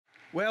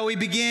Well, we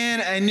began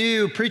a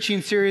new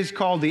preaching series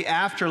called The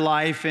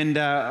Afterlife, and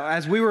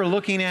as we were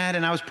looking at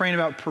and I was praying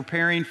about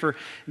preparing for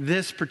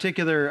this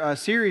particular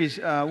series,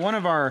 one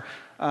of our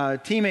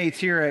teammates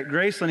here at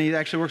Graceland, he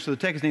actually works for the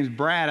tech, his name's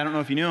Brad, I don't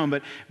know if you knew him,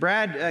 but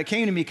Brad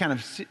came to me kind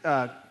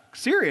of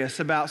serious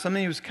about something.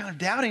 He was kind of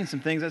doubting some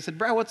things. I said,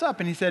 Brad, what's up?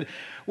 And he said,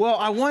 well,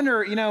 I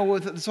wonder,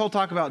 with this whole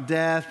talk about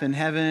death and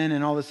heaven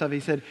and all this stuff,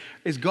 he said,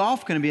 is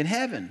golf going to be in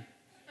heaven?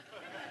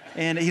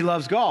 And he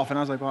loves golf. And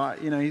I was like, well,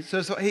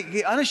 so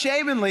he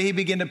unashamedly, he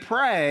began to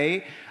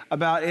pray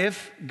about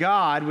if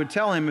God would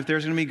tell him if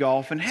there's going to be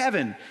golf in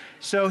heaven.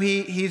 So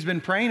he's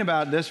been praying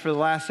about this for the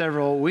last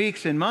several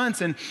weeks and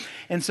months.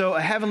 And so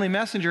a heavenly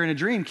messenger in a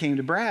dream came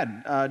to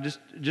Brad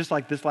just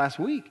like this last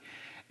week.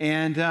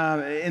 And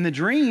in the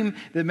dream,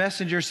 the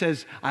messenger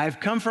says, I've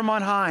come from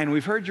on high, and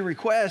we've heard your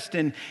request,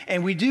 and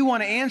we do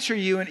want to answer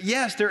you. And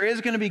yes, there is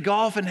going to be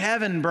golf in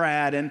heaven,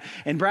 Brad.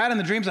 And Brad in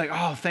the dream's like,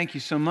 oh, thank you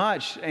so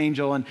much,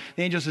 angel. And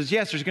the angel says,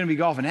 yes, there's going to be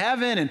golf in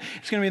heaven, and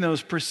it's going to be in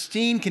those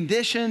pristine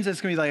conditions.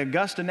 It's going to be like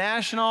Augusta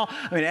National.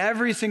 I mean,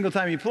 every single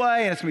time you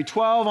play, and it's going to be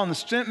 12 on the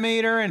stimp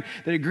meter, and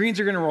the greens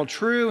are going to roll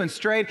true and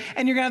straight,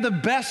 and you're going to have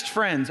the best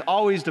friends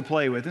always to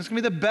play with. It's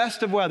going to be the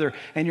best of weather,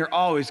 and you're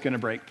always going to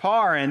break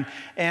par.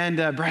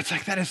 And Brad's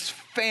like, that is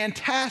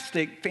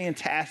fantastic,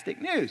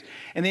 fantastic news.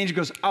 And the angel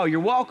goes, oh,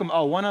 you're welcome.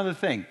 Oh, one other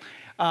thing.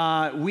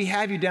 We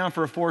have you down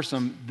for a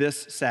foursome this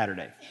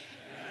Saturday.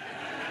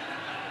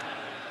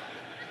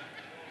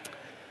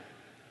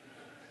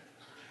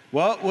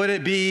 What would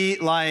it be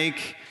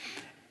like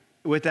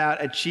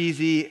without a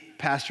cheesy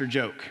pastor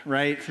joke,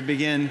 right? To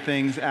begin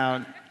things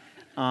out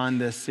on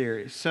this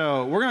series.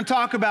 So we're going to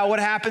talk about what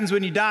happens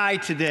when you die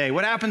today.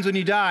 What happens when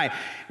you die?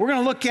 We're going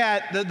to look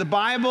at the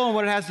Bible and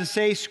what it has to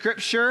say,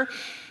 Scripture.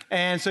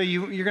 And so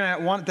you're going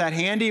to want that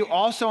handy.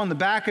 Also on the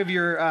back of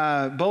your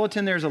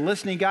bulletin, there's a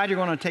listening guide. You're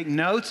going to take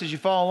notes as you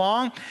follow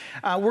along.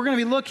 We're going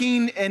to be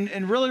looking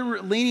and really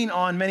leaning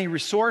on many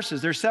resources.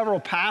 There's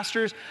several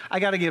pastors I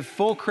got to give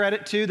full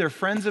credit to. They're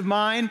friends of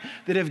mine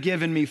that have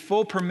given me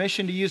full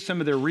permission to use some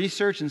of their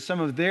research and some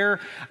of their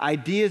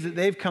ideas that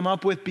they've come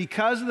up with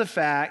because of the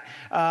fact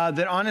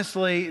that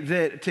honestly,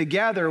 that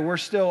together we're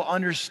still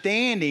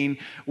understanding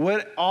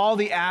what all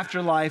the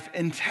afterlife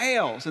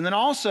entails. And then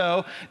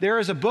also, there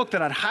is a book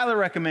that I'd highly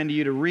recommend to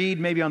you to read,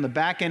 maybe on the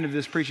back end of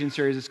this preaching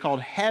series. It's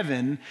called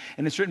Heaven,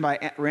 and it's written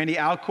by Randy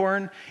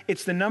Alcorn.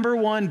 It's the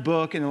 #1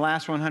 book in the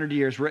last 100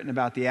 years written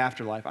about the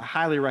afterlife. I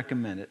highly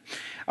recommend it.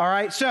 All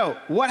right, so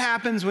what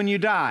happens when you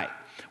die?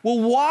 Well,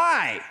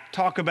 why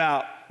talk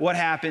about what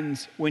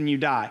happens when you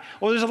die?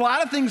 Well, there's a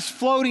lot of things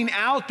floating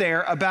out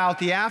there about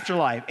the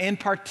afterlife, in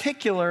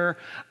particular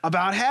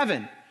about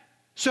heaven.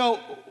 So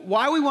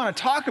why we want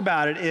to talk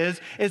about it is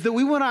that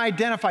we want to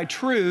identify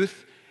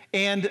truth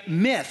and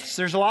myths.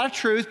 There's a lot of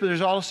truth, but there's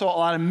also a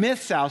lot of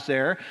myths out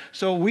there.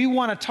 So we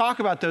want to talk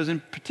about those. In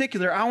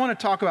particular, I want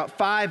to talk about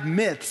 5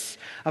 myths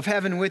of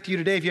heaven with you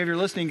today. If you have your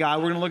listening guide,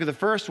 we're going to look at the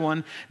first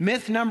one.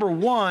 Myth number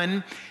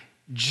 1,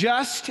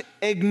 just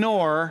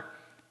ignore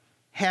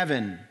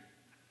heaven.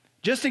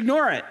 Just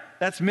ignore it.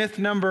 That's myth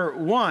number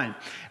 1.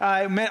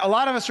 A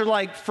lot of us are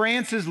like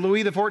Francis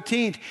Louis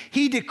XIV.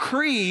 He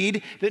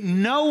decreed that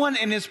no one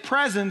in his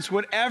presence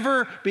would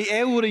ever be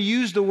able to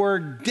use the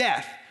word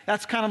death.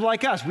 That's kind of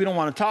like us. We don't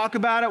want to talk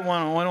about it. We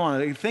don't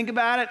want to think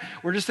about it.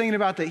 We're just thinking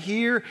about the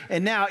here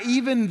and now,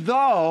 even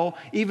though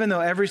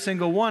every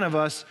single one of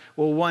us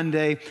will one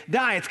day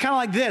die. It's kind of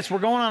like this. We're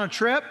going on a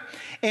trip,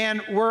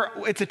 and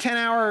it's a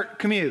 10-hour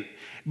commute.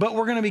 But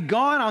we're going to be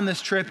gone on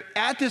this trip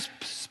at this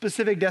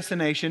specific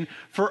destination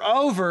for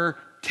over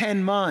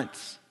 10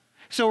 months.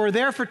 So we're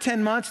there for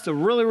 10 months. It's a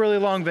really, really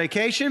long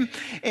vacation.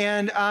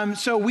 And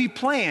so we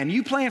plan.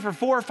 You plan for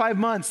 4 or 5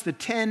 months, the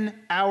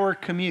 10-hour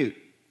commute.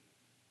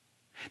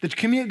 The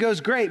commute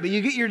goes great, but you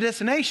get your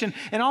destination,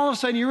 and all of a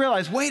sudden you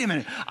realize, wait a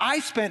minute,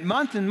 I spent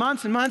months and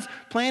months and months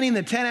planning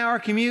the 10-hour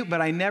commute,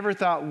 but I never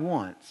thought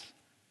once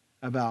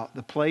about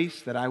the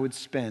place that I would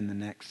spend the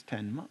next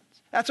 10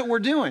 months. That's what we're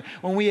doing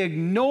when we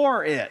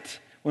ignore it.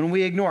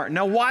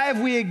 Now, why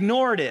have we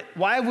ignored it?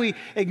 Why have we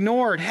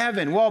ignored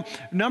heaven? Well,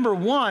 number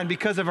 1,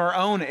 because of our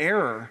own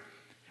error.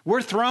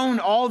 We're thrown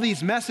all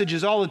these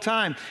messages all the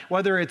time,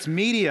 whether it's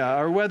media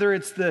or whether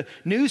it's the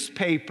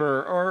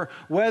newspaper or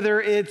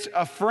whether it's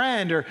a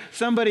friend or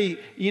somebody,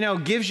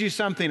 gives you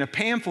something, a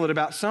pamphlet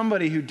about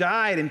somebody who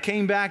died and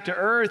came back to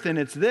earth, and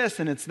it's this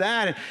and it's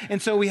that.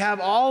 And so we have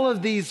all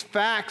of these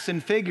facts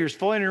and figures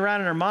floating around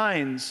in our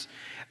minds,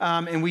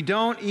 and we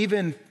don't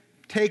even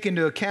take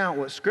into account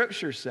what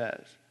Scripture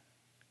says.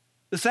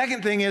 The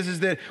second thing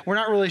is that we're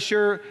not really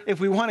sure if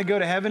we want to go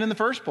to heaven in the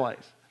first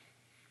place.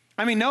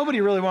 I mean,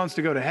 nobody really wants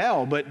to go to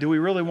hell, but do we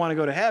really want to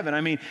go to heaven?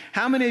 I mean,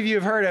 how many of you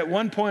have heard at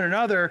one point or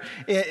another,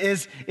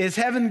 is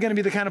heaven going to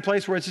be the kind of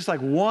place where it's just like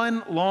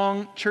one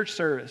long church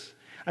service?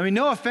 I mean,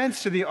 no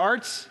offense to the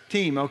arts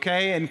team,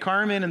 okay, and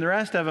Carmen and the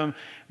rest of them,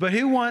 but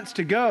who wants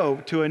to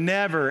go to a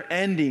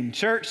never-ending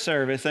church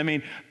service? I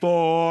mean,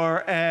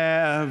 forever.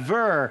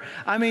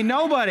 I mean,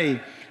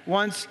 nobody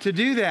wants to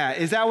do that.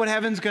 Is that what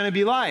heaven's going to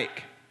be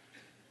like?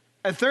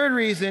 A third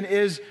reason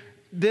is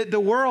the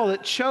world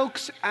that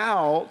chokes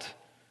out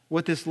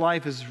what this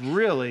life is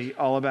really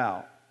all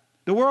about.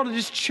 The world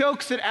just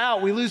chokes it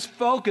out. We lose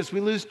focus.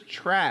 We lose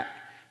track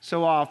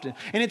so often.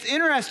 And it's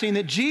interesting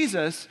that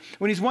Jesus,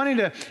 when he's wanting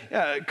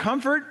to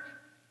comfort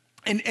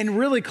and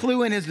really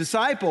clue in his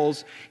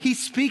disciples, he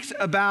speaks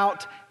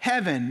about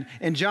heaven.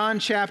 In John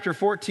chapter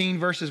 14,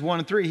 verses 1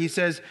 and 3, he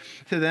says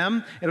to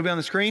them, it'll be on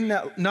the screen,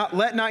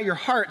 let not your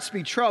hearts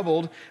be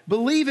troubled.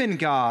 Believe in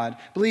God.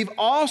 Believe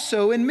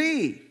also in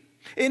me.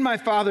 In my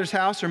Father's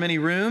house are many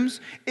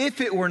rooms. If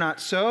it were not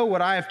so,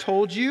 would I have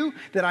told you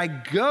that I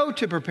go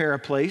to prepare a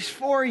place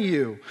for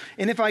you?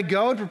 And if I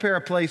go and prepare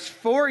a place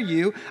for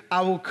you,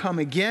 I will come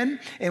again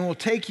and will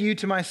take you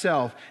to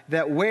myself,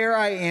 that where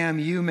I am,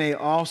 you may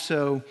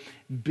also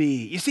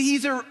be. You see,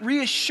 he's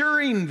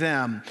reassuring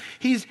them.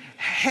 He's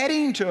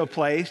heading to a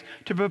place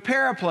to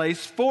prepare a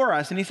place for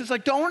us. And he says,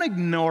 don't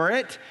ignore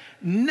it.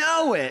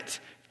 Know it.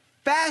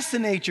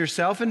 Fascinate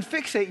yourself and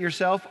fixate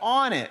yourself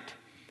on it.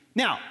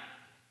 Now,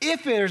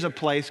 if there's a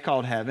place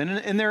called heaven,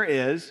 and there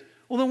is,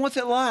 well, then what's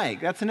it like?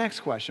 That's the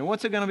next question.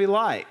 What's it going to be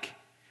like?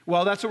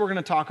 Well, that's what we're going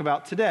to talk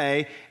about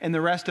today and the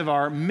rest of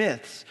our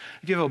myths.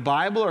 If you have a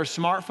Bible or a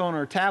smartphone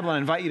or a tablet, I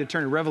invite you to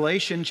turn to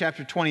Revelation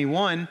chapter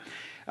 21.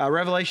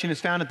 Revelation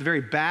is found at the very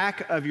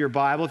back of your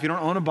Bible. If you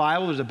don't own a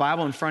Bible, there's a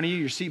Bible in front of you,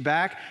 your seat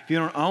back. If you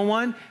don't own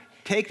one,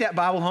 take that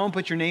Bible home,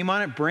 put your name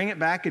on it, bring it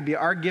back. It'd be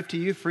our gift to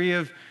you free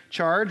of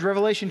charge.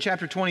 Revelation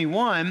chapter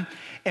 21.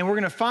 And we're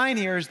going to find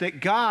here is that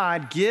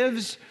God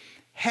gives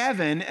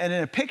heaven and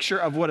a picture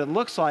of what it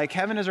looks like,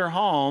 heaven is our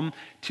home,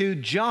 to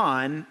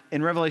John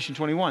in Revelation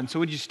 21. So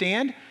would you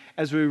stand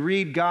as we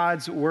read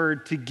God's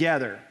word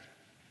together?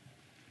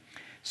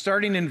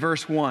 Starting in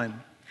verse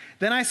 1.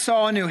 Then I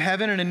saw a new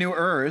heaven and a new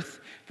earth,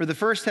 for the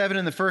first heaven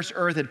and the first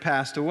earth had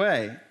passed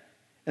away,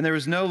 and there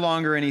was no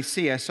longer any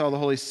sea. I saw the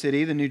holy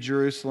city, the new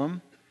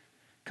Jerusalem,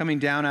 coming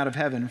down out of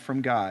heaven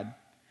from God,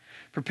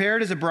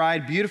 prepared as a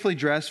bride beautifully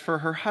dressed for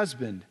her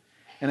husband.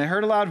 And I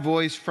heard a loud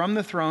voice from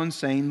the throne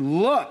saying,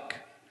 "Look,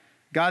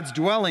 God's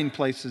dwelling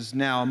place is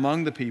now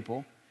among the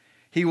people.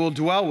 He will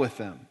dwell with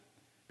them.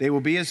 They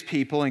will be his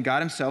people, and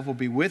God himself will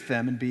be with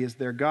them and be as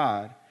their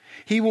God.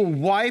 He will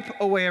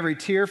wipe away every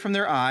tear from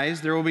their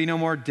eyes. There will be no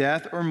more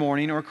death or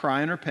mourning or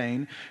crying or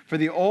pain, for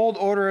the old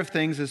order of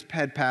things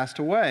had passed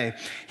away."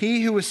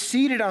 He who was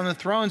seated on the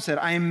throne said,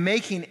 "I am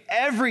making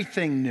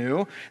everything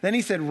new." Then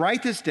he said,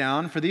 "Write this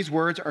down, for these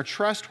words are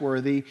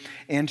trustworthy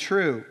and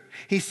true."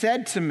 He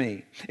said to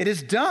me, "It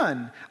is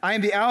done. I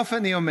am the Alpha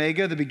and the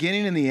Omega, the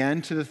beginning and the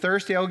end. To the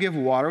thirsty I will give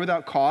water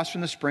without cost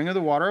from the spring of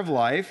the water of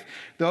life.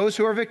 Those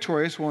who are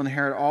victorious will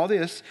inherit all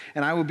this,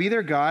 and I will be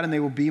their God, and they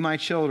will be my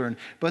children.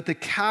 But the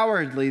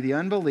cowardly, the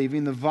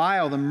unbelieving, the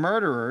vile, the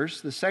murderers,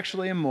 the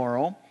sexually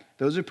immoral,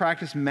 those who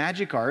practice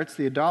magic arts,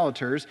 the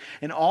idolaters,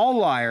 and all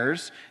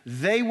liars,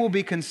 they will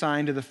be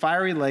consigned to the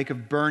fiery lake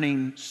of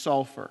burning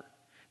sulfur.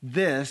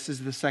 This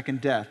is the second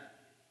death."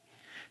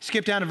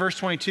 Skip down to verse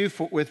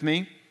 22 with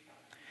me.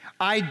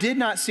 "I did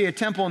not see a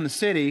temple in the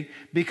city,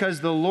 because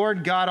the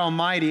Lord God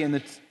Almighty and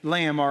the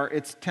Lamb are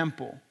its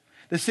temple.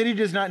 The city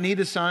does not need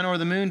the sun or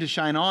the moon to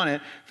shine on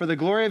it, for the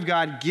glory of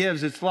God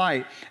gives its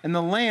light, and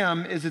the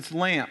Lamb is its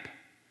lamp.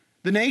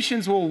 The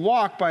nations will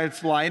walk by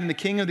its light, and the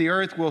king of the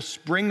earth will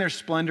bring their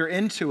splendor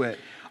into it.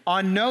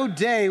 On no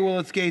day will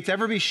its gates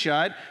ever be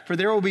shut, for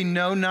there will be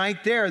no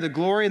night there. The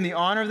glory and the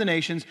honor of the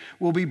nations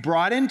will be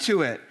brought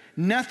into it.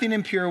 Nothing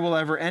impure will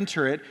ever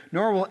enter it,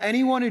 nor will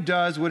anyone who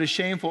does what is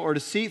shameful or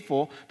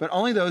deceitful, but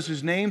only those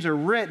whose names are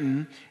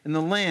written in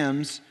the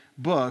Lamb's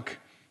book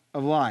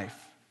of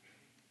life."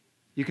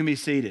 You can be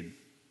seated.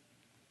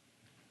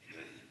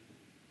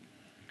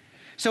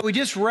 So we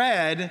just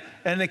read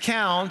an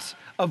account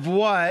of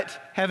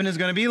what heaven is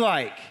going to be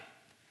like.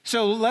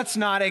 So let's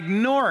not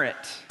ignore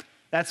it.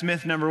 That's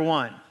myth number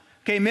one.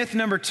 Okay, myth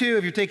number two,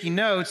 if you're taking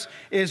notes,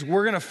 is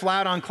we're going to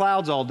float on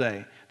clouds all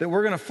day. That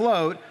we're going to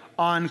float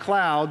on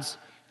clouds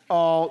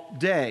all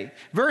day.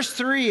 Verse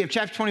 3 of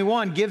chapter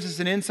 21 gives us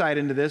an insight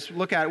into this.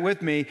 Look at it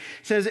with me. It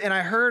says, "And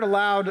I heard a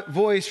loud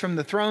voice from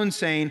the throne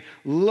saying,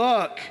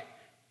 'Look,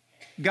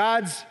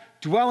 God's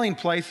dwelling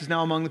place is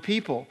now among the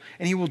people,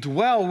 and he will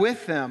dwell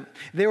with them.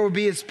 There will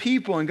be his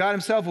people, and God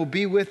himself will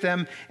be with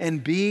them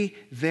and be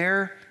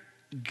their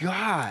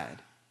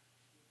God.'"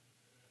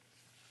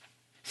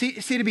 See,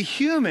 to be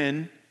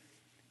human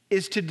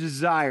is to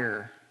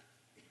desire.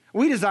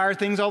 We desire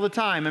things all the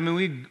time. I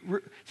mean,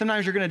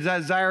 sometimes you're going to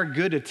desire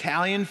good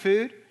Italian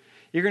food.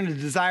 You're going to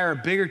desire a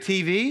bigger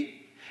TV.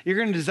 You're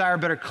going to desire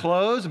better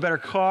clothes, a better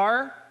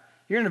car.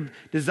 You're going to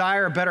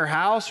desire a better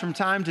house from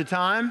time to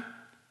time.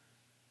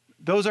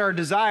 Those are our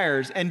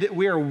desires, and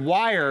we are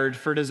wired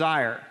for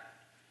desire.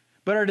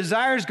 But our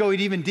desires go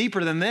even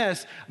deeper than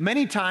this.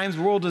 Many times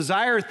we'll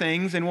desire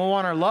things and we'll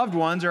want our loved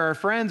ones or our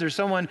friends or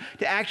someone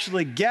to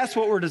actually guess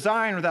what we're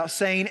desiring without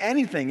saying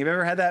anything. Have you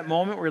ever had that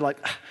moment where you're like,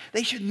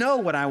 they should know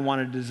what I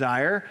want to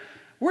desire?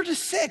 we're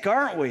just sick,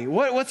 aren't we?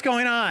 What's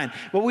going on?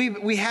 Well,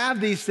 we have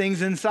these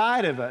things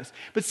inside of us.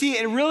 But see,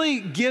 it really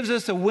gives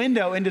us a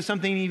window into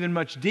something even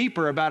much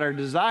deeper about our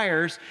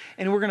desires.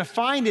 And we're going to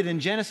find it in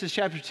Genesis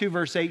chapter 2,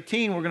 verse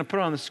 18. We're going to put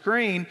it on the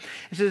screen.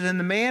 It says, and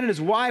the man and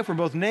his wife were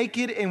both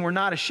naked and were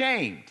not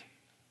ashamed.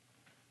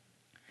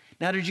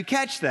 Now, did you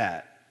catch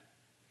that?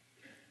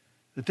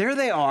 That there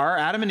they are,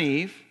 Adam and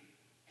Eve.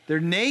 They're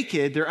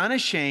naked. They're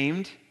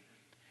unashamed.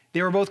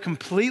 They were both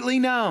completely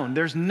known.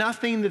 There's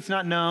nothing that's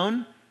not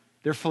known.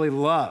 They're fully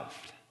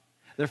loved.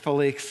 They're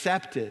fully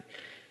accepted.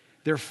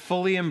 They're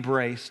fully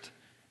embraced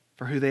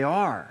for who they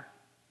are.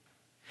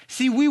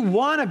 See, we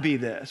want to be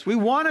this. We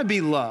want to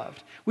be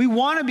loved. We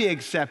want to be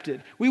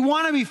accepted. We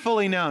want to be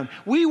fully known.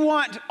 We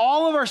want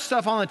all of our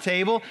stuff on the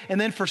table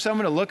and then for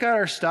someone to look at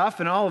our stuff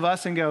and all of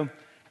us and go,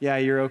 yeah,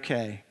 you're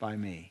okay by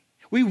me.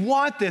 We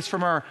want this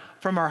from our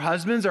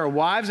husbands, our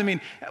wives. I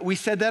mean, we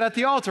said that at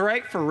the altar,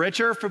 right? For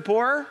richer, for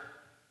poorer,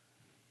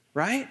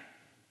 right?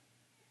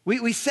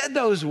 We said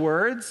those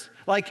words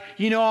like,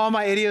 you know all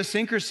my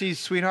idiosyncrasies,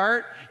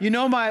 sweetheart. You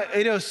know my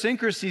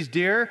idiosyncrasies,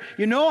 dear.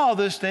 You know all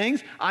those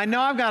things. I know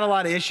I've got a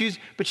lot of issues,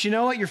 but you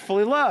know what? You're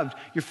fully loved.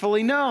 You're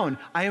fully known.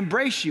 I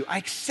embrace you. I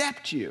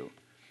accept you.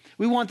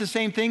 We want the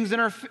same things in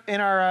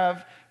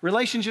our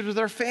relationships with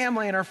our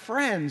family and our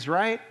friends,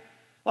 right?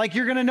 Like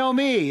you're going to know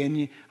me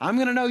and I'm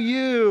going to know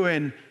you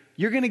and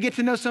you're going to get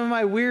to know some of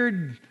my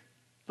weird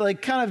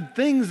like kind of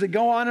things that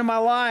go on in my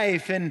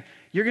life and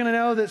you're going to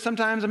know that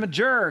sometimes I'm a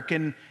jerk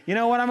and you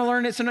know what, I'm going to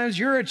learn that sometimes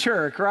you're a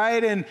jerk,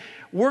 right? And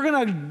we're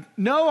going to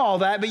know all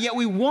that, but yet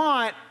we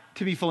want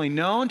to be fully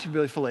known, to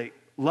be fully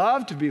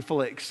loved, to be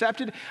fully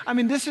accepted. I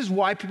mean, this is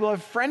why people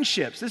have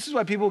friendships. This is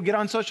why people get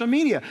on social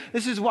media.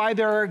 This is why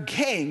there are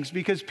gangs,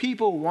 because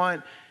people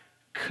want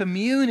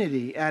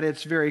community at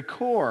its very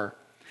core.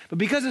 But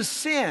because of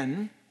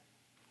sin,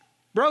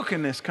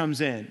 brokenness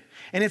comes in.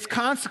 And its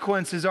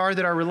consequences are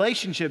that our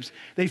relationships,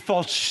 they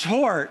fall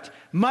short,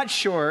 much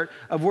short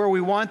of where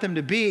we want them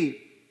to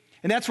be.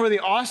 And that's where the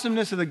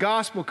awesomeness of the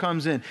gospel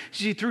comes in.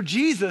 See, through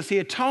Jesus, he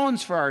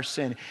atones for our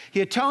sin.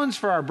 He atones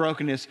for our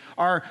brokenness,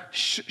 our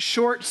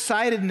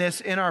short-sightedness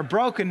in our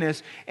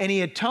brokenness, and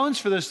he atones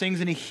for those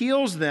things and he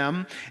heals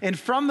them. And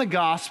from the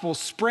gospel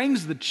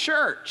springs the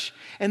church.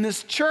 And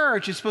this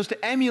church is supposed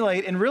to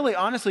emulate and really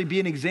honestly be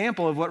an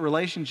example of what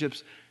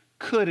relationships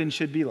could and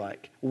should be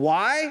like.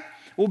 Why?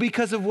 Well,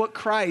 because of what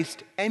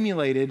Christ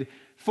emulated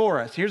for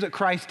us. Here's what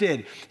Christ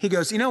did. He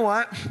goes, you know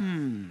what?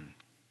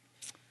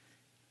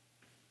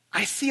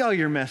 I see all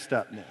your messed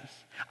upness.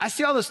 I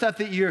see all the stuff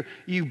that you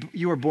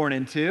were born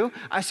into.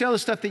 I see all the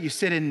stuff that you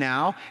sit in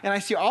now. And I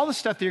see all the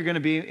stuff that you're going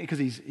to be, because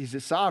he's a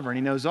sovereign.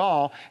 He knows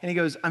all. And he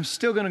goes, I'm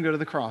still going to go to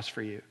the cross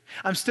for you.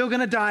 I'm still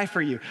going to die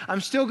for you.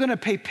 I'm still going to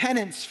pay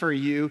penance for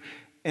you.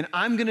 And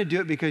I'm going to do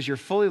it because you're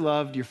fully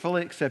loved, you're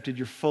fully accepted,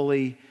 you're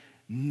fully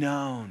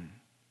known.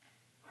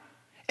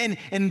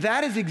 And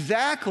that is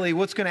exactly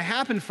what's going to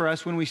happen for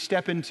us when we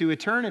step into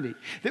eternity.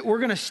 That we're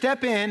going to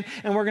step in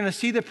and we're going to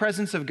see the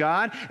presence of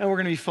God and we're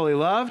going to be fully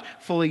loved,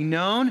 fully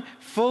known,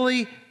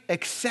 fully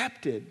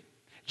accepted.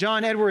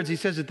 John Edwards, he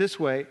says it this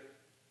way: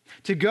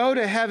 to go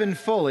to heaven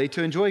fully,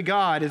 to enjoy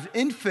God, is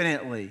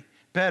infinitely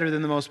better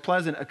than the most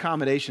pleasant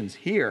accommodations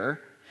here,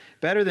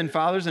 better than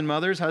fathers and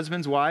mothers,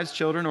 husbands, wives,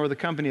 children, or the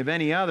company of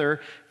any other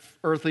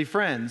earthly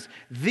friends.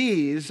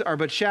 These are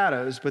but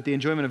shadows, but the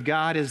enjoyment of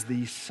God is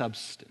the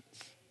substance.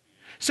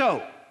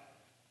 So,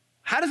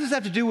 how does this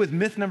have to do with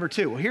myth number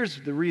 2? Well, here's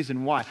the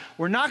reason why.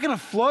 We're not going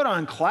to float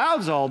on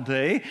clouds all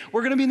day.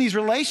 We're going to be in these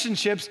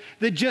relationships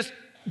that just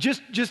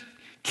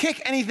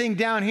kick anything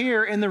down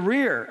here in the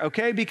rear,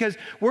 okay? Because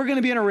we're going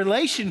to be in a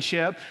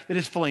relationship that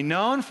is fully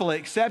known, fully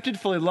accepted,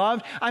 fully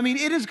loved. I mean,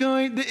 it is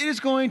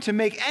going to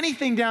make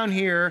anything down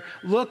here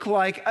look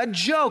like a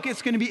joke.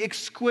 It's going to be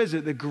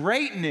exquisite. The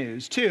great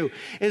news, too,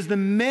 is the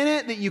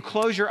minute that you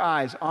close your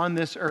eyes on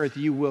this earth,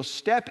 you will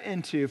step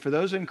into, for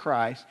those in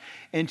Christ,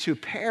 into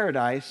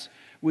paradise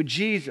with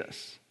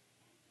Jesus.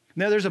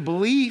 Now, there's a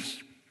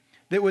belief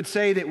that would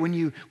say that when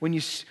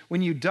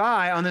you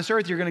die on this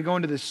earth, you're going to go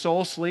into this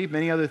soul sleep,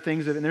 many other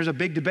things, and there's a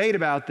big debate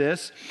about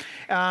this.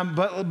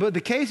 But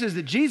the case is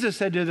that Jesus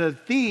said to the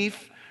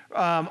thief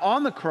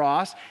on the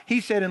cross,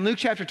 he said in Luke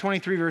chapter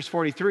 23, verse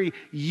 43,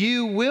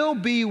 you will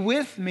be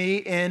with me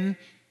in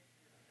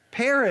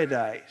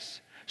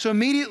paradise. So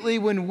immediately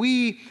when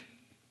we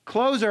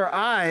close our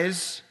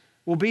eyes,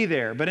 we'll be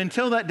there. But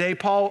until that day,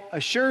 Paul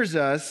assures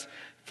us,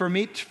 for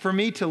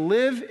me to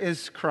live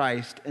is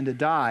Christ and to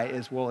die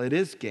is, well, it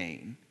is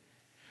gain.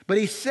 But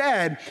he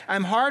said,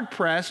 I'm hard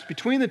pressed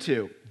between the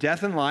two,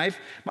 death and life.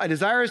 My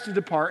desire is to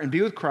depart and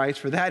be with Christ,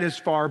 for that is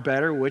far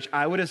better, which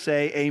I would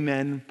say,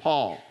 amen,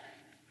 Paul.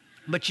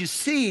 But you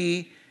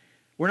see,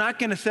 we're not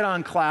going to sit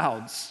on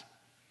clouds.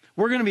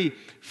 We're going to be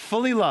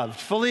fully loved,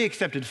 fully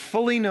accepted,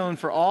 fully known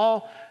for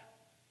all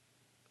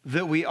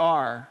that we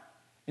are.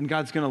 And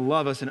God's going to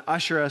love us and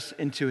usher us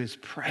into his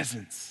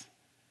presence.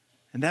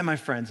 And that, my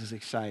friends, is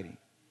exciting.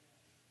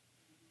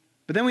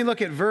 But then we look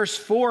at verse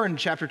 4 in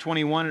chapter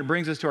 21, and it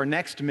brings us to our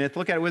next myth.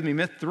 Look at it with me.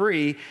 Myth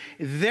 3,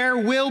 there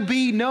will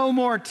be no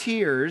more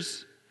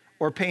tears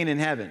or pain in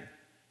heaven.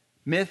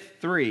 Myth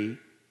 3,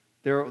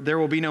 there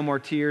will be no more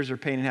tears or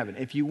pain in heaven.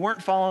 If you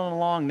weren't following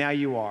along, now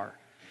you are.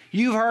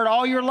 You've heard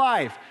all your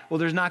life, well,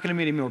 there's not going to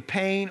be any more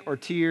pain or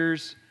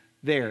tears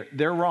there.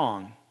 They're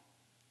wrong.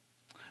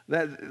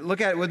 Look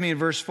at it with me in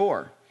verse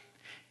 4.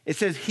 It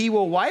says, he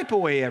will wipe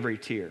away every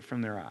tear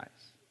from their eyes.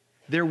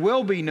 There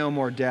will be no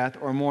more death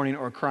or mourning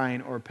or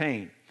crying or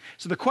pain.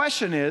 So the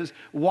question is,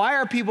 why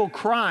are people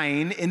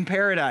crying in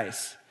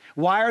paradise?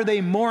 Why are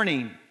they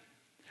mourning?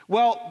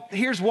 Well,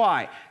 here's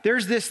why.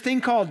 There's this thing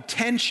called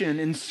tension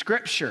in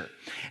Scripture.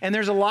 And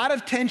there's a lot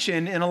of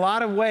tension in a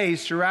lot of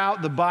ways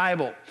throughout the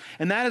Bible.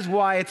 And that is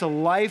why it's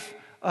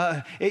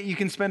you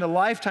can spend a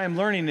lifetime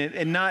learning it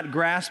and not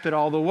grasp it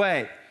all the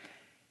way.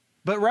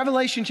 But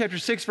Revelation chapter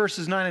 6,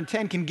 verses 9 and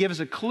 10 can give us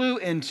a clue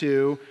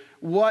into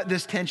what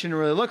this tension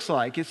really looks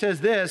like. It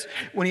says this,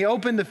 when he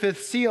opened the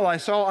fifth seal, I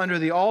saw under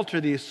the altar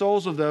the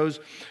souls of those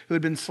who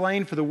had been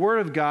slain for the word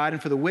of God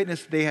and for the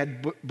witness they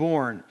had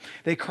borne.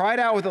 They cried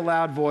out with a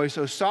loud voice,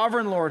 O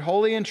sovereign Lord,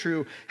 holy and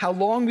true, how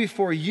long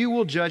before you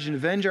will judge and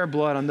avenge our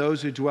blood on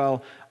those who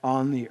dwell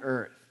on the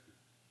earth?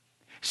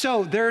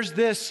 So there's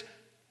this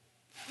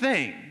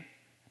thing.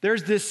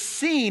 There's this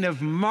scene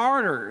of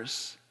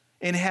martyrs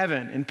in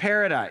heaven, in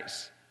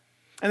paradise.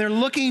 And they're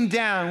looking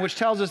down, which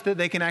tells us that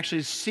they can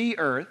actually see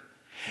earth.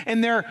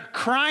 And they're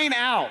crying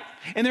out.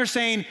 And they're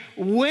saying,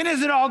 when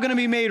is it all going to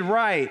be made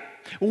right?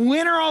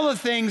 When are all the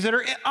things that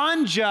are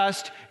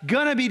unjust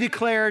going to be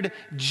declared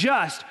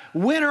just?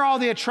 When are all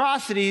the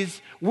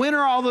atrocities? When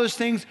are all those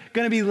things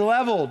going to be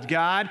leveled,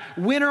 God?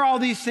 When are all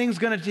these things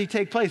going to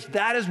take place?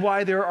 That is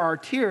why there are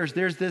tears.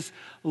 There's this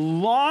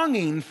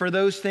longing for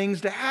those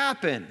things to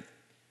happen.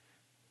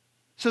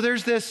 So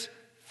there's this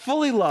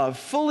fully loved,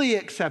 fully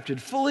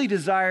accepted, fully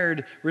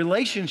desired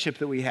relationship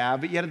that we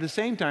have, but yet at the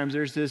same time,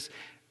 there's this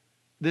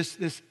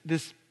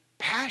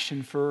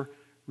passion for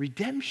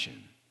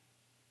redemption.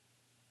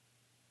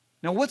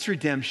 Now, what's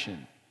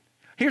redemption?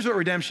 Here's what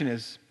redemption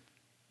is.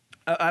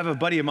 I have a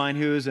buddy of mine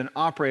who is an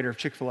operator of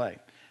Chick-fil-A.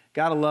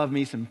 Gotta love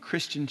me some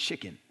Christian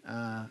chicken.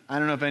 I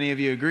don't know if any of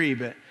you agree,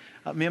 but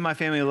me and my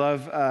family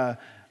love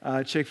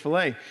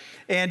Chick-fil-A.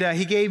 And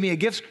he gave me a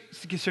gift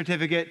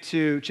certificate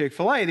to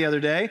Chick-fil-A the other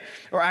day,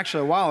 or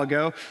actually a while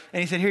ago.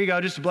 And he said, here you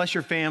go, just to bless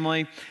your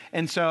family.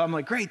 And so I'm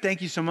like, great,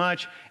 thank you so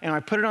much. And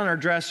I put it on our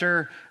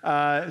dresser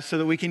so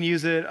that we can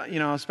use it,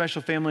 a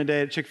special family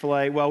day at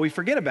Chick-fil-A. Well, we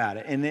forget about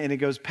it. And it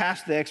goes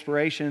past the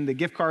expiration. The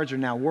gift cards are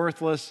now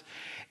worthless.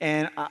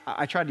 And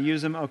I tried to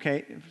use them.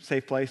 Okay,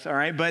 safe place, all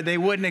right. But they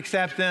wouldn't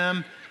accept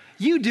them.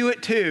 You do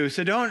it too,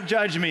 so don't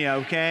judge me,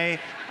 okay?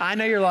 I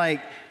know you're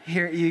like,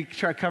 here, you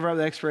try to cover up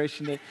the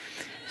expiration date.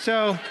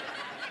 So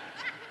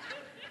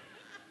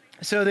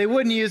they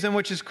wouldn't use them,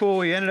 which is cool.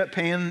 We ended up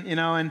paying,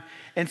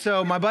 and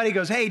so my buddy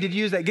goes, hey, did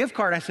you use that gift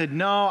card? I said,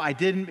 no, I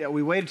didn't.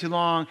 We waited too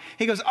long.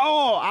 He goes,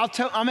 oh,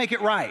 I'll make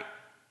it right.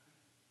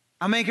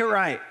 I'll make it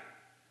right.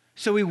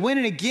 So we went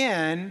in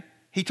again.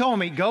 He told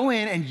me, go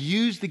in and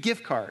use the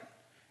gift card,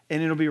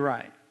 and it'll be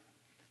right.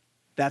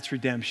 That's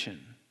redemption.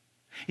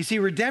 You see,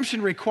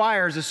 redemption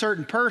requires a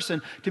certain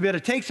person to be able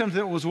to take something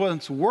that was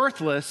once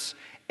worthless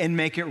and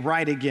make it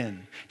right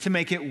again, to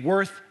make it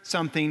worth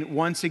something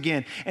once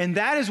again. And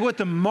that is what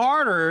the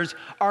martyrs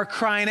are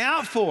crying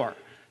out for.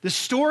 The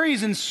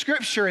stories in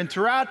Scripture and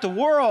throughout the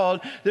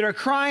world that are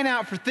crying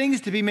out for things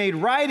to be made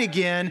right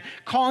again,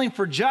 calling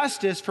for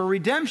justice, for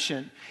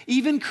redemption.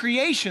 Even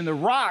creation, the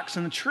rocks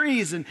and the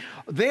trees, and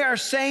they are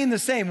saying the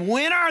same.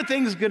 When are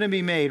things going to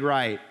be made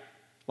right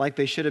like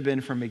they should have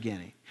been from the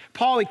beginning?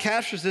 Paul, he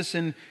captures this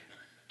in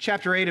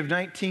chapter 8 of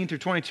 19 through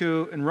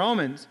 22 in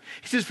Romans.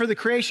 He says, for the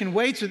creation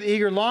waits with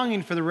eager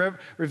longing for the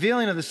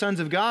revealing of the sons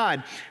of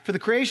God. For the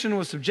creation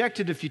was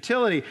subjected to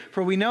futility,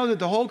 for we know that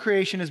the whole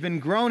creation has been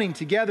groaning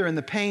together in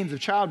the pains of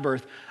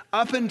childbirth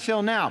up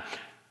until now.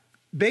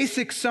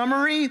 Basic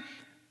summary,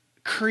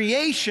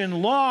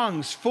 creation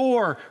longs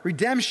for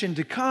redemption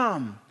to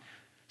come.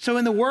 So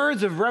in the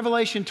words of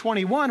Revelation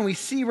 21, we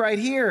see right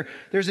here,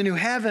 there's a new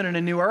heaven and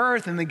a new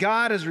earth, and the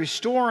God is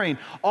restoring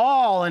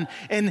all, and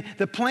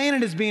the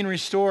planet is being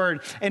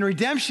restored, and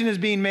redemption is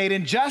being made,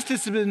 and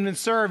justice has been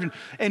served,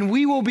 and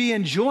we will be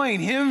enjoying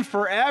Him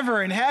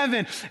forever in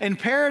heaven, and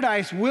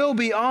paradise will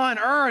be on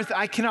earth.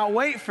 I cannot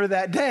wait for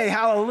that day.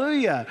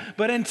 Hallelujah.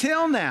 But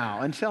until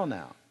then,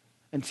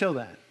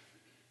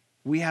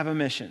 we have a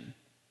mission.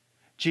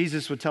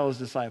 Jesus would tell His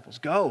disciples,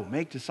 go,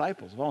 make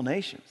disciples of all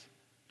nations.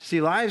 See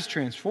lives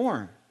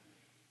transform.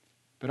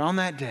 But on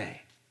that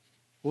day,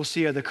 we'll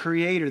see the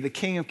Creator, the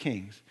King of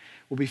Kings,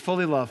 will be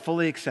fully loved,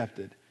 fully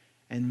accepted,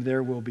 and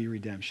there will be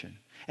redemption.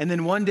 And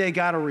then one day,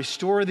 God will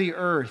restore the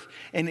earth,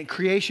 and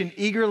creation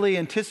eagerly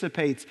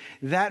anticipates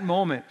that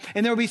moment.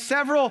 And there will be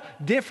several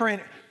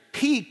different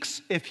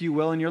peaks, if you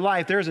will, in your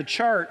life. There's a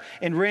chart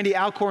in Randy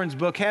Alcorn's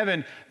book,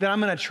 Heaven, that I'm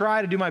going to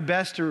try to do my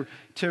best to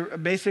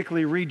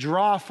basically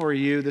redraw for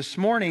you this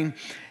morning.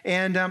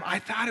 And I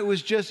thought it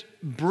was just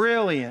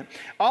brilliant.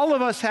 All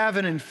of us have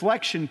an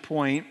inflection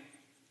point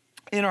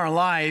in our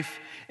life,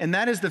 and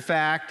that is the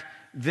fact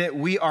that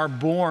we are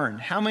born.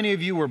 How many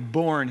of you were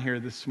born here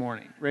this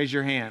morning? Raise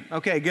your hand.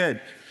 Okay, good.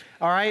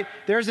 all right?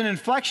 There's an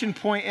inflection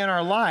point in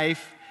our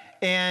life,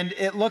 and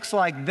it looks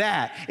like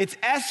that. It's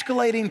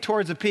escalating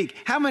towards a peak.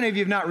 How many of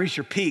you have not reached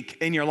your peak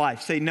in your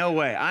life? Say, no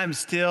way, I'm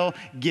still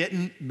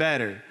getting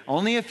better.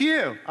 Only a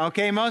few,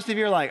 okay? Most of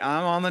you are like,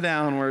 I'm on the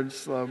downward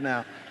slope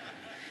now.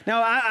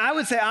 Now, I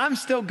would say I'm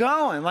still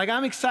going. Like,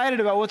 I'm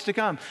excited about what's to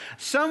come.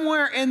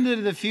 Somewhere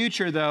into the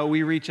future, though,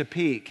 we reach a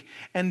peak.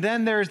 And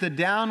then there's the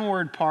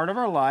downward part of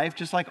our life,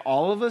 just like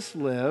all of us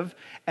live.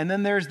 And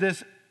then there's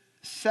this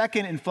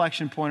second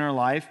inflection point in our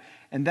life,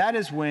 and that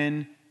is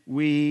when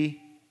we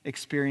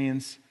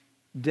experience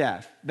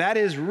death. That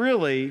is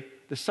really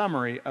the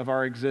summary of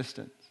our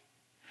existence.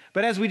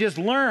 But as we just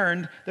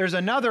learned, there's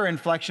another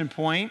inflection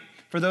point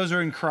for those who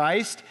are in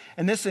Christ,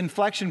 and this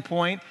inflection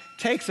point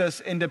takes us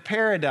into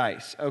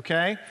paradise,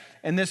 okay?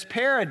 And this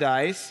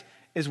paradise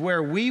is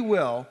where we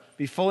will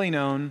be fully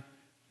known,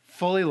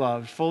 fully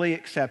loved, fully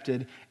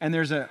accepted, and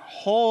there's a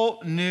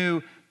whole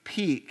new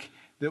peak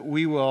that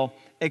we will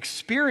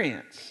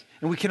experience,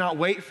 and we cannot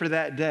wait for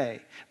that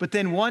day. But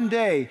then one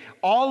day,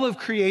 all of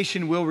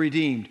creation will be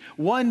redeemed.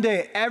 One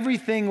day,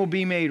 everything will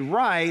be made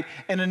right,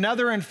 and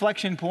another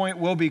inflection point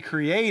will be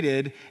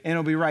created, and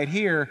it'll be right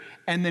here,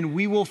 and then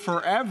we will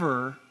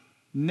forever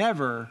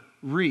never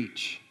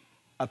reach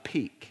a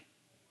peak.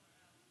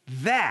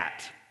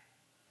 That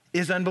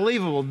is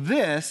unbelievable.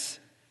 This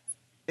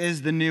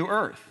is the new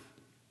earth.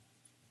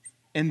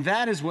 And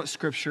that is what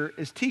Scripture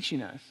is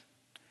teaching us.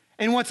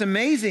 And what's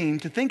amazing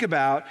to think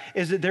about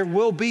is that there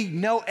will be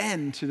no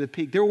end to the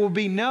peak. There will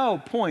be no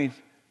point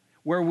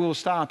where we'll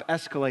stop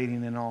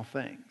escalating in all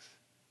things.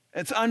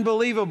 It's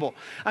unbelievable.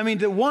 I mean,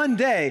 that one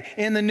day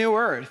in the new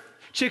earth,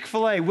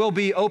 Chick-fil-A will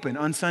be open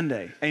on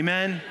Sunday.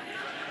 Amen?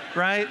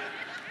 Right?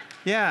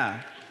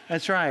 Yeah,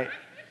 that's right.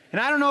 And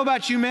I don't know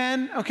about you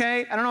men,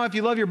 okay? I don't know if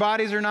you love your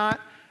bodies or not,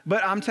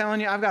 but I'm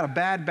telling you, I've got a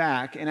bad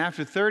back. And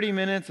after 30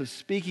 minutes of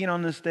speaking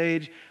on the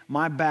stage,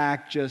 my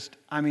back just,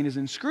 is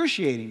in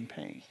excruciating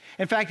pain.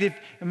 In fact, if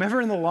I'm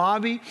ever in the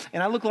lobby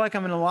and I look like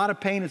I'm in a lot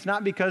of pain, it's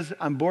not because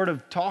I'm bored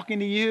of talking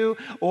to you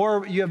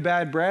or you have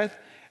bad breath.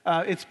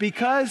 It's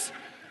because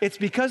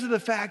of the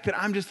fact that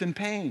I'm just in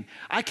pain.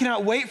 I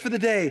cannot wait for the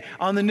day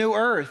on the new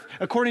earth.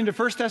 According to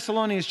 1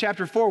 Thessalonians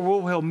chapter 4,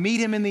 we'll meet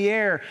him in the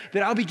air,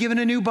 that I'll be given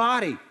a new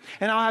body.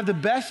 And I'll have the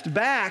best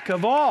back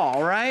of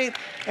all, right?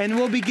 And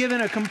we'll be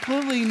given a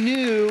completely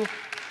new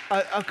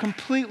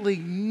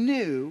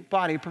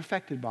body, a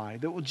perfected body,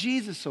 that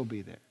Jesus will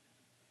be there.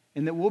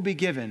 And that we'll be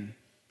given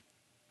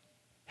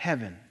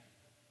heaven.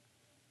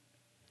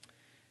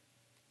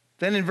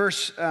 Then in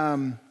verse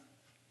 5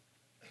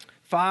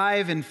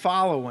 and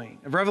following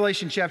of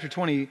Revelation chapter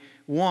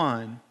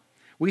 21,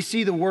 we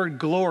see the word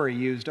glory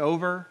used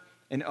over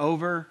and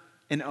over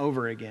and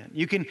over again.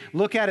 You can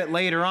look at it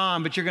later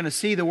on, but you're going to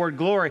see the word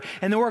glory.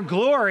 And the word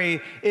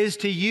glory is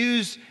to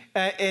use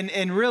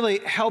and really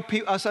help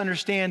us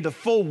understand the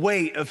full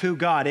weight of who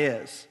God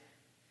is.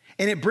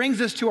 And it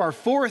brings us to our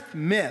fourth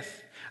myth.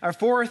 Our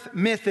fourth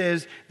myth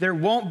is there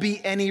won't be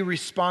any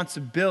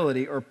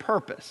responsibility or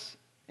purpose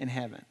in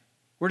heaven.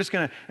 We're just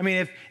going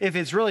to, if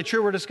it's really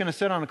true, we're just going to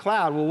sit on a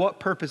cloud. Well, what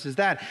purpose is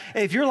that?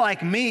 If you're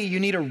like me, you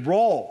need a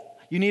role.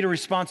 You need a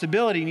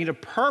responsibility. You need a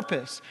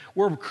purpose.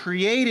 We're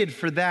created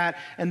for that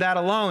and that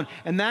alone.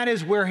 And that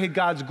is where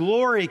God's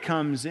glory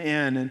comes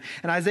in. And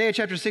Isaiah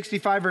chapter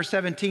 65, verse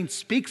 17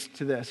 speaks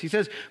to this. He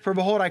says, "For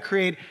behold, I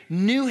create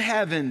new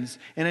heavens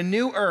and a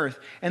new earth,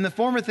 and the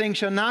former things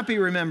shall not be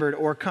remembered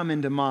or come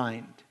into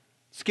mind."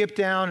 Skip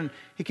down, and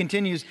he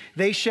continues,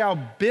 "They shall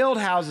build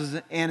houses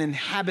and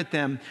inhabit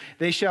them.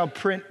 They shall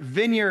print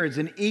vineyards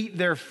and eat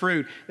their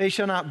fruit. They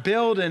shall not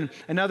build and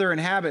another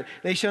inhabit.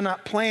 They shall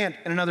not plant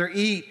and another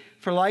eat.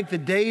 For like the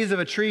days of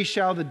a tree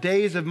shall the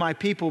days of my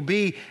people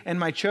be, and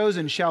my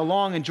chosen shall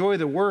long enjoy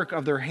the work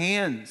of their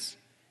hands."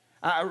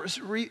 I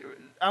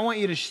want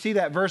you to see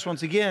that verse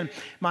once again.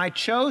 My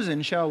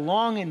chosen shall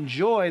long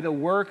enjoy the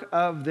work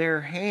of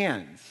their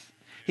hands.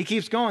 He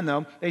keeps going,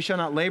 though. "They shall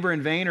not labor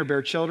in vain or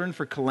bear children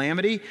for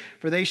calamity,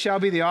 for they shall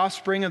be the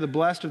offspring of the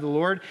blessed of the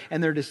Lord,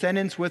 and their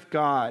descendants with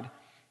God,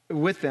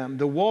 with them.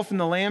 The wolf and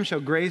the lamb shall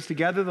graze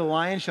together. The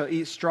lion shall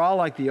eat straw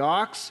like the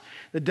ox.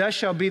 The dust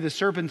shall be the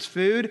serpent's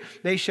food.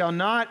 They shall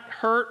not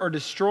hurt or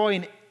destroy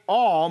in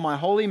all my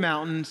holy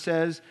mountain,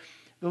 says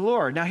the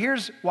Lord." Now,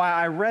 here's why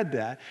I read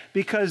that.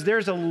 Because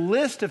there's a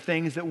list of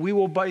things that we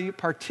will be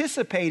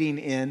participating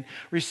in,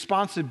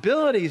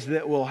 responsibilities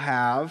that we'll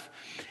have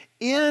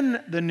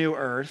in the new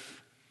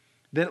earth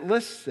that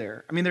lists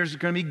there. There's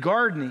going to be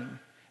gardening.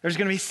 There's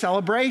going to be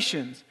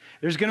celebrations.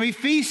 There's going to be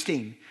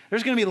feasting.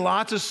 There's going to be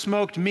lots of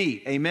smoked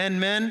meat. Amen,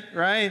 men,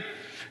 right?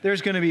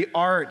 There's going to be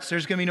arts.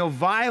 There's going to be no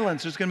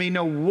violence. There's going to be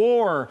no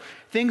war.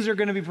 things are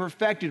going to be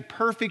perfected,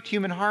 perfect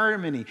human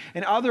harmony.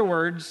 In other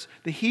words,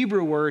 the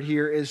Hebrew word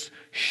here is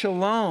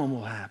shalom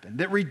will happen.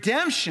 That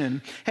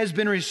redemption has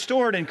been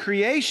restored and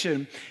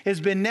creation has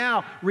been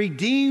now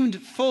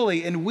redeemed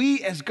fully. And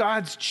we as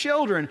God's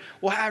children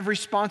will have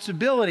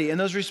responsibility. And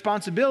those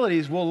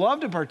responsibilities we'll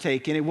love to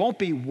partake in. It won't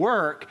be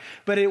work,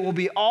 but it will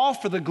be all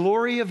for the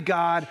glory of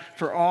God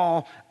for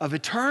all of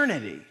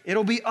eternity.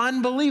 It'll be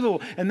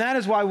unbelievable. And that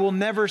is why we'll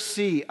never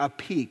see a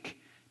peak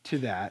to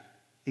that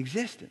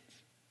existence.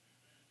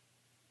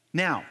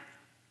 Now,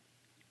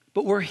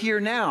 but we're here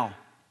now.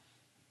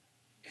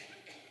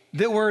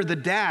 That we're the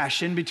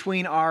dash in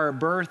between our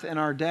birth and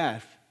our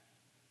death.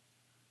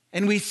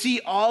 And we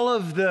see all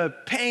of the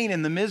pain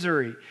and the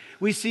misery.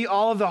 We see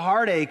all of the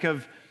heartache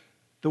of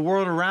the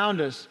world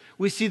around us.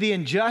 We see the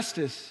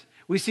injustice.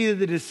 We see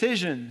the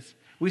decisions.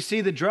 We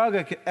see the drug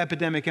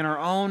epidemic in our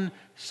own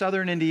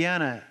southern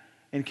Indiana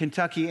and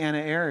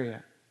Kentuckiana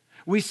area.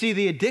 We see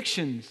the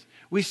addictions.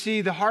 We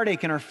see the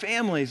heartache in our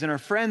families and our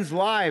friends'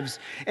 lives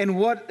and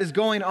what is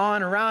going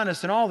on around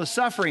us and all the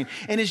suffering.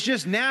 And it's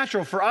just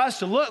natural for us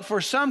to look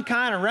for some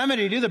kind of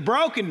remedy to the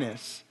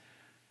brokenness.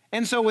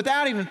 And so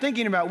without even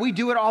thinking about it, we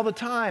do it all the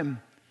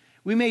time.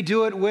 We may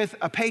do it with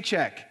a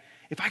paycheck.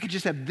 If I could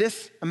just have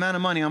this amount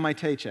of money on my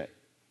paycheck,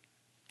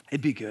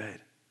 it'd be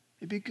good.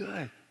 It'd be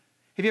good.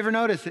 Have you ever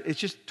noticed that it's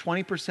just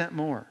 20%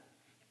 more?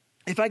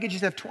 If I could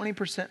just have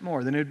 20%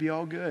 more, then it'd be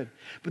all good.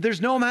 But there's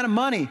no amount of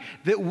money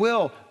that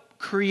will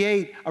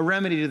create a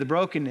remedy to the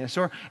brokenness,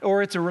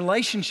 or it's a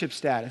relationship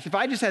status. If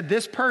I just had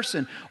this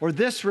person or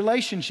this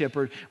relationship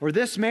or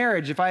this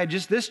marriage, if I had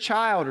just this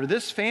child or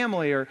this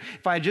family, or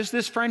if I had just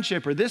this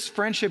friendship or this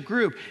friendship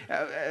group,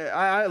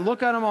 I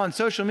look at them on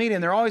social media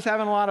and they're always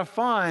having a lot of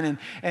fun,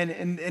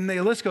 and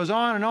the list goes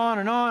on and on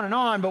and on and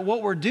on. But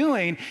what we're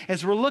doing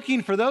is we're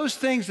looking for those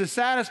things to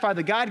satisfy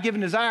the God-given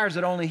desires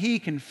that only He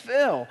can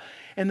fill.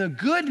 And the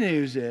good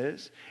news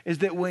is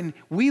that when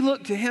we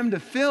look to Him to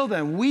fill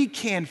them, we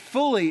can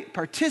fully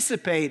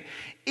participate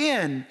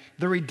in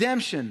the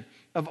redemption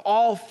of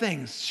all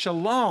things.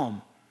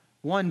 Shalom,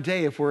 one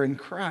day if we're in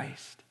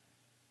Christ.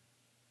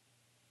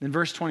 Then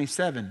verse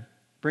 27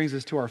 brings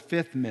us to our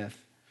fifth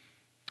myth.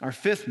 Our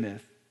fifth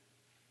myth,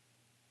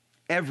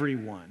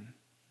 everyone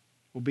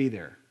will be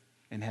there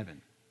in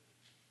heaven.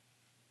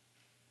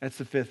 That's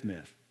the fifth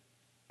myth.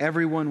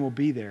 Everyone will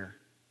be there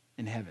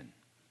in heaven.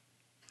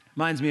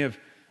 Reminds me of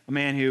a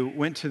man who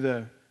went to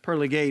the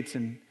pearly gates,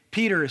 and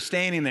Peter is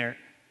standing there.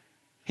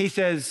 He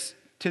says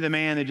to the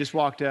man that just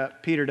walked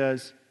up, Peter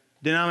does,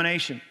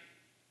 denomination.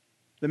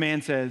 The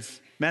man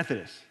says,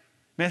 Methodist.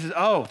 The man says,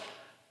 oh,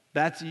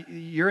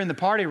 you're in the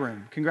party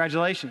room.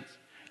 Congratulations.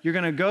 You're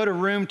going to go to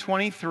room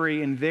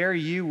 23, and there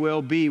you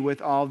will be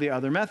with all the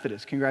other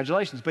Methodists.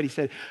 Congratulations. But he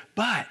said,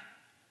 but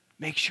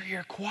make sure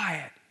you're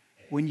quiet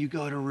when you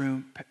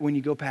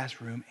go past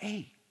room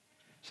 8.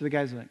 So the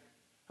guy's like,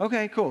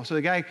 okay, cool. So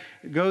the guy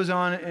goes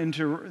on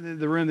into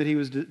the room that he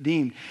was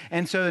deemed.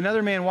 And so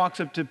another man walks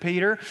up to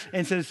Peter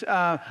and says,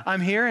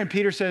 I'm here. And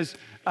Peter says,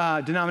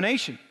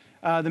 denomination.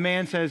 The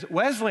man says,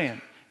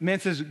 Wesleyan. The man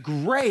says,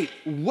 great,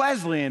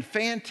 Wesleyan,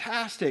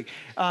 fantastic.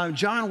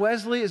 John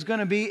Wesley is going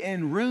to be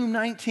in room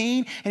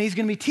 19, and he's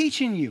going to be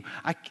teaching you.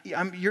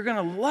 You're going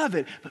to love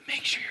it, but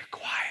make sure you're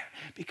quiet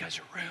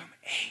because room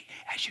 8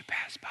 as you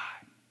pass by.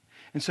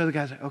 And so the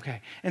guy's like, okay.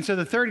 And so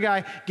the third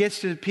guy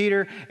gets to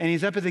Peter, and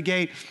he's up at the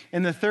gate.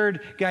 And the third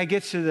guy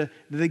gets to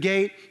the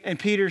gate, and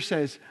Peter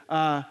says,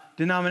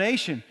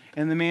 denomination.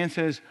 And the man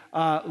says,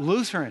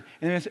 Lutheran.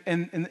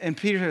 And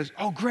Peter says,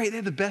 oh, great, they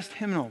have the best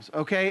hymnals,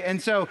 okay?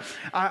 And so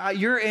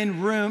you're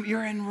in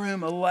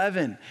room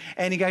 11.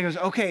 And the guy goes,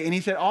 okay. And he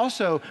said,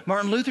 also,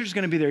 Martin Luther's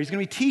going to be there. He's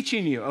going to be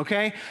teaching you,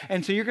 okay?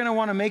 And so you're going to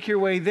want to make your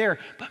way there.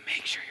 But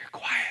make sure you're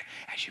quiet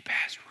as you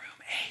pass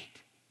room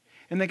 8.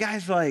 And the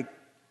guy's like,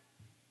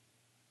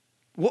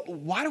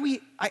 why do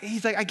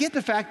he's like, I get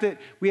the fact that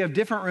we have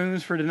different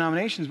rooms for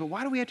denominations, but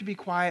why do we have to be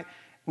quiet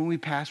when we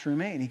pass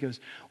room 8? And he goes,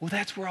 well,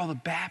 that's where all the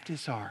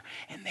Baptists are,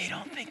 and they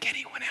don't think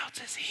anyone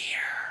else is here.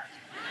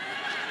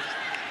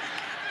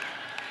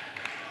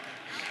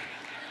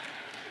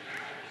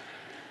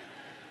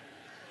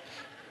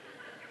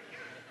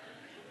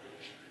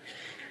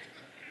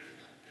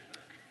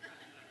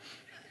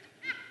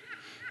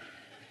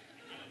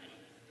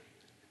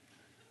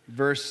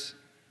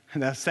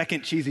 That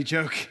second cheesy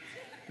joke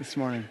this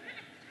morning.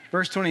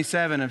 Verse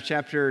 27 of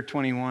chapter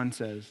 21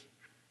 says,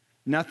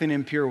 nothing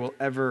impure will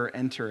ever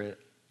enter it,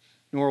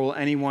 nor will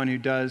anyone who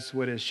does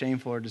what is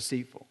shameful or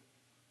deceitful,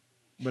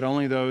 but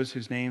only those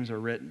whose names are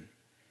written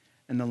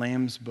in the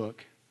Lamb's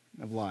book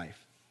of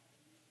life.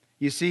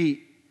 You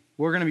see,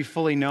 we're going to be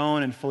fully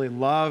known and fully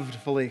loved,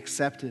 fully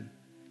accepted.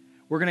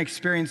 We're going to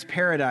experience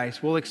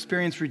paradise. We'll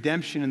experience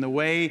redemption in the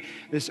way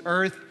this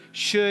earth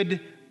should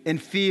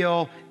and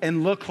feel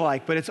and look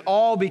like. But it's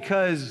all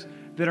because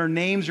that our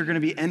names are going to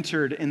be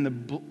entered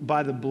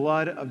by the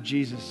blood of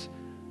Jesus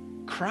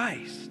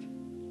Christ.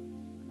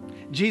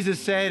 Jesus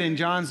said in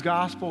John's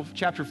Gospel,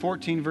 chapter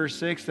 14, verse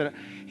 6, that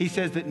he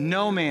says that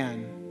no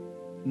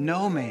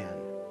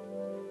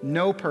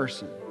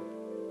person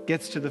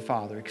gets to the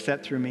Father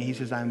except through me. He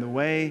says, I am the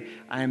way,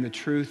 I am the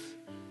truth,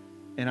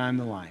 and I am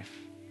the life.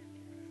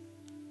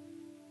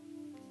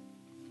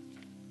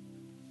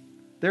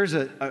 There's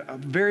a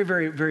very,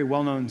 very, very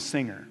well-known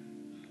singer.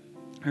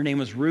 Her name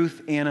was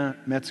Ruth Anna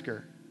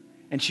Metzger,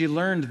 and she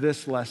learned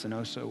this lesson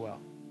oh so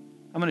well.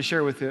 I'm going to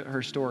share with you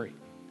her story.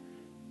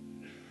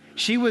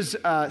 She was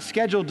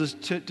scheduled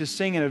to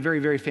sing at a very,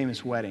 very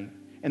famous wedding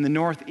in the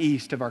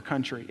northeast of our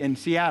country, in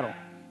Seattle.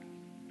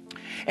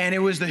 And it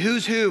was the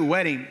Who's Who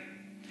wedding.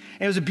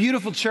 And it was a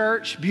beautiful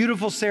church,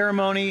 beautiful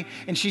ceremony,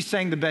 and she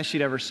sang the best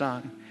she'd ever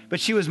sung. But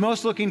she was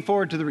most looking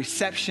forward to the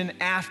reception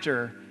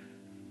after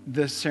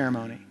the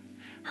ceremony.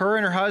 Her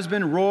and her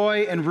husband,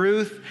 Roy and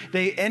Ruth,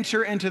 they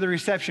enter into the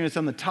reception. It's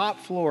on the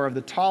top floor of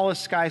the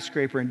tallest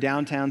skyscraper in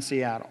downtown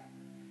Seattle.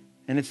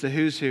 And it's the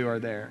Who's Who are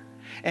there.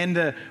 And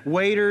the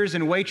waiters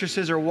and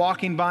waitresses are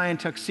walking by in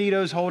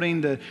tuxedos holding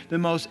the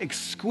most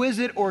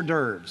exquisite hors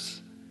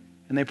d'oeuvres.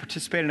 And they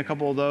participate in a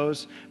couple of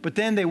those. But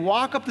then they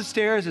walk up the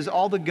stairs as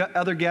all the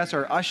other guests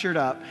are ushered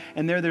up.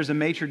 And there's a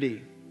maitre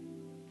d'.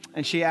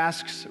 And she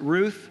asks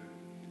Ruth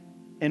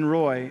and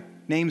Roy,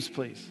 names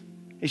please.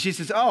 And she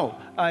says,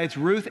 it's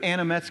Ruth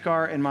Anna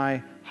Metzger and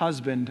my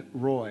husband,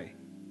 Roy.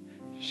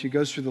 She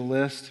goes through the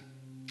list.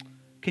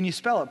 Can you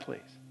spell it,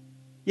 please?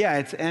 Yeah,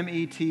 it's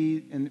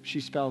M-E-T, and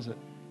she spells it.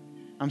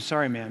 I'm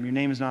sorry, ma'am, your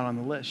name is not on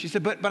the list. She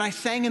said, but I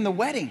sang in the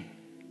wedding.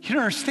 You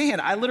don't understand.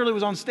 I literally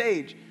was on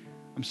stage.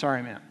 I'm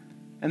sorry, ma'am.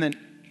 And then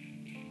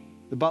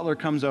the butler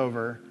comes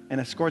over and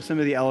escorts them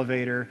to the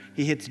elevator.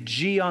 He hits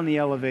G on the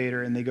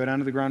elevator, and they go down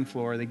to the ground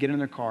floor. They get in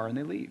their car, and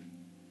they leave.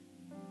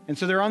 And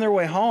so they're on their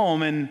way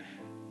home, and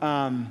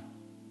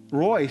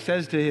Roy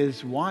says to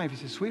his wife, he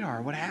says,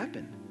 sweetheart, what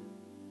happened?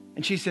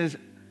 And she says,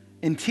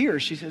 in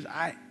tears, she says,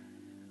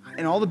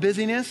 in all the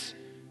busyness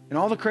and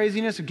all the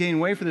craziness of getting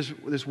away for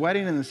this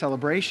wedding and the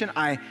celebration,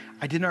 I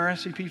didn't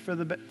RSVP for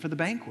the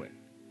banquet.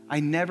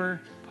 I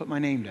never put my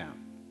name down.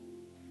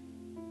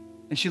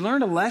 And she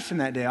learned a lesson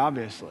that day,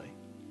 obviously.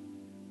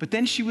 But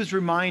then she was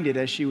reminded,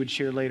 as she would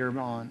share later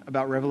on,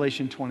 about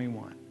Revelation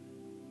 21.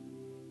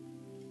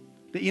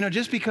 That,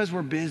 just because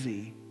we're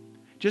busy,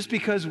 just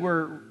because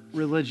we're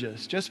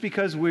religious, just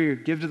because we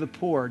give to the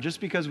poor,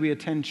 just because we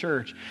attend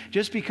church,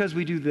 just because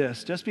we do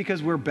this, just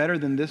because we're better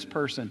than this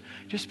person,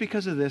 just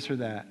because of this or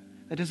that,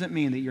 that doesn't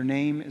mean that your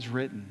name is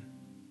written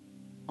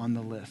on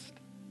the list.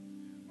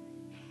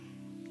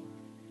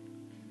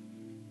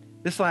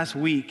 This last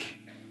week,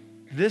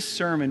 this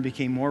sermon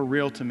became more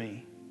real to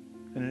me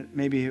than it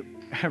maybe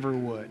ever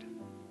would.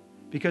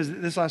 Because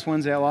this last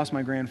Wednesday, I lost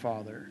my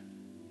grandfather.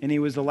 And he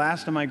was the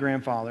last of my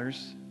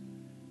grandfathers.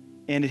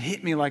 And it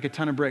hit me like a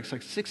ton of bricks,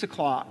 like 6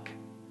 o'clock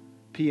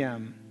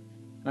p.m.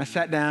 And I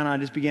sat down, and I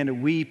just began to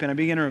weep, and I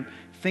began to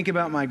think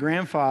about my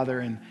grandfather.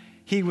 And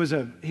he was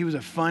a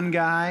fun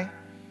guy.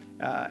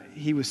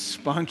 He was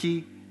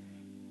spunky.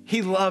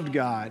 He loved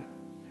God.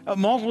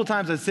 Multiple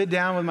times I'd sit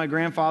down with my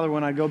grandfather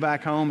when I'd go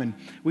back home, and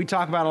we'd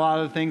talk about a lot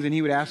of the things, and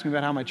he would ask me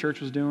about how my church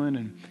was doing,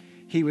 and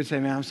he would say,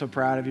 man, I'm so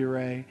proud of you,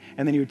 Ray.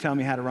 And then he would tell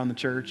me how to run the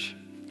church,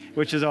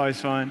 which is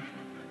always fun.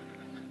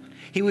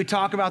 He would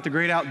talk about the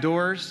great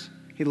outdoors.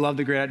 He loved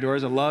the great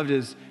outdoors. I loved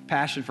his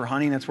passion for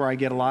hunting. That's where I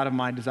get a lot of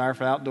my desire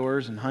for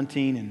outdoors and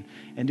hunting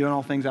and doing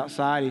all things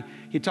outside.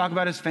 He'd talk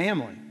about his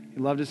family. He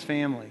loved his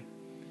family.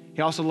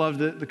 He also loved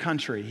the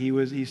country.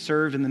 He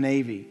served in the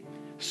Navy.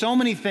 So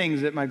many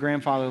things that my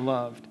grandfather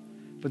loved.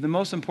 But the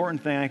most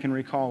important thing I can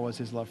recall was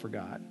his love for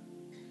God.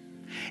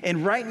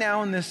 And right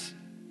now in this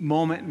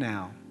moment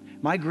now,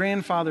 my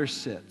grandfather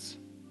sits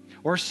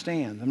or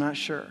stands, I'm not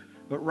sure.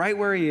 But right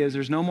where he is,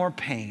 there's no more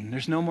pain.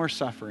 There's no more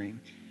suffering.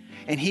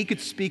 And he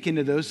could speak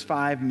into those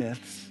 5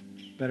 myths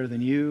better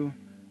than you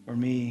or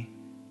me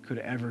could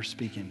ever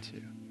speak into.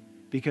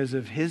 Because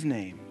of his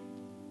name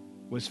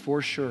was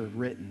for sure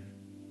written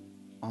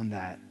on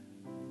that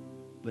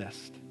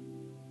list.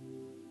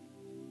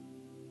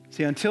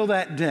 See, until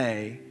that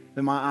day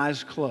that my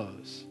eyes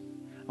close,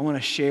 I want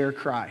to share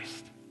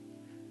Christ.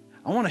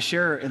 I want to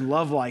share and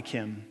love like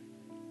him.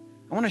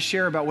 I want to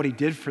share about what he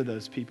did for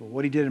those people,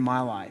 what he did in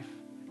my life.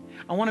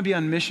 I want to be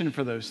on mission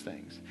for those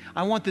things.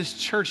 I want this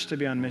church to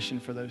be on mission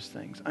for those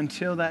things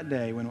until that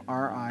day when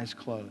our eyes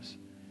close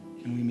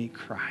and we meet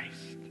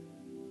Christ.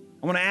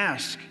 I want to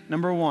ask,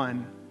 number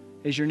 1,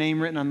 is your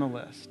name written on the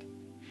list?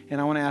 And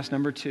I want to ask,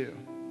 number 2,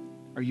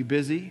 are you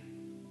busy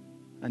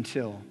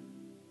until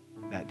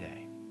that day?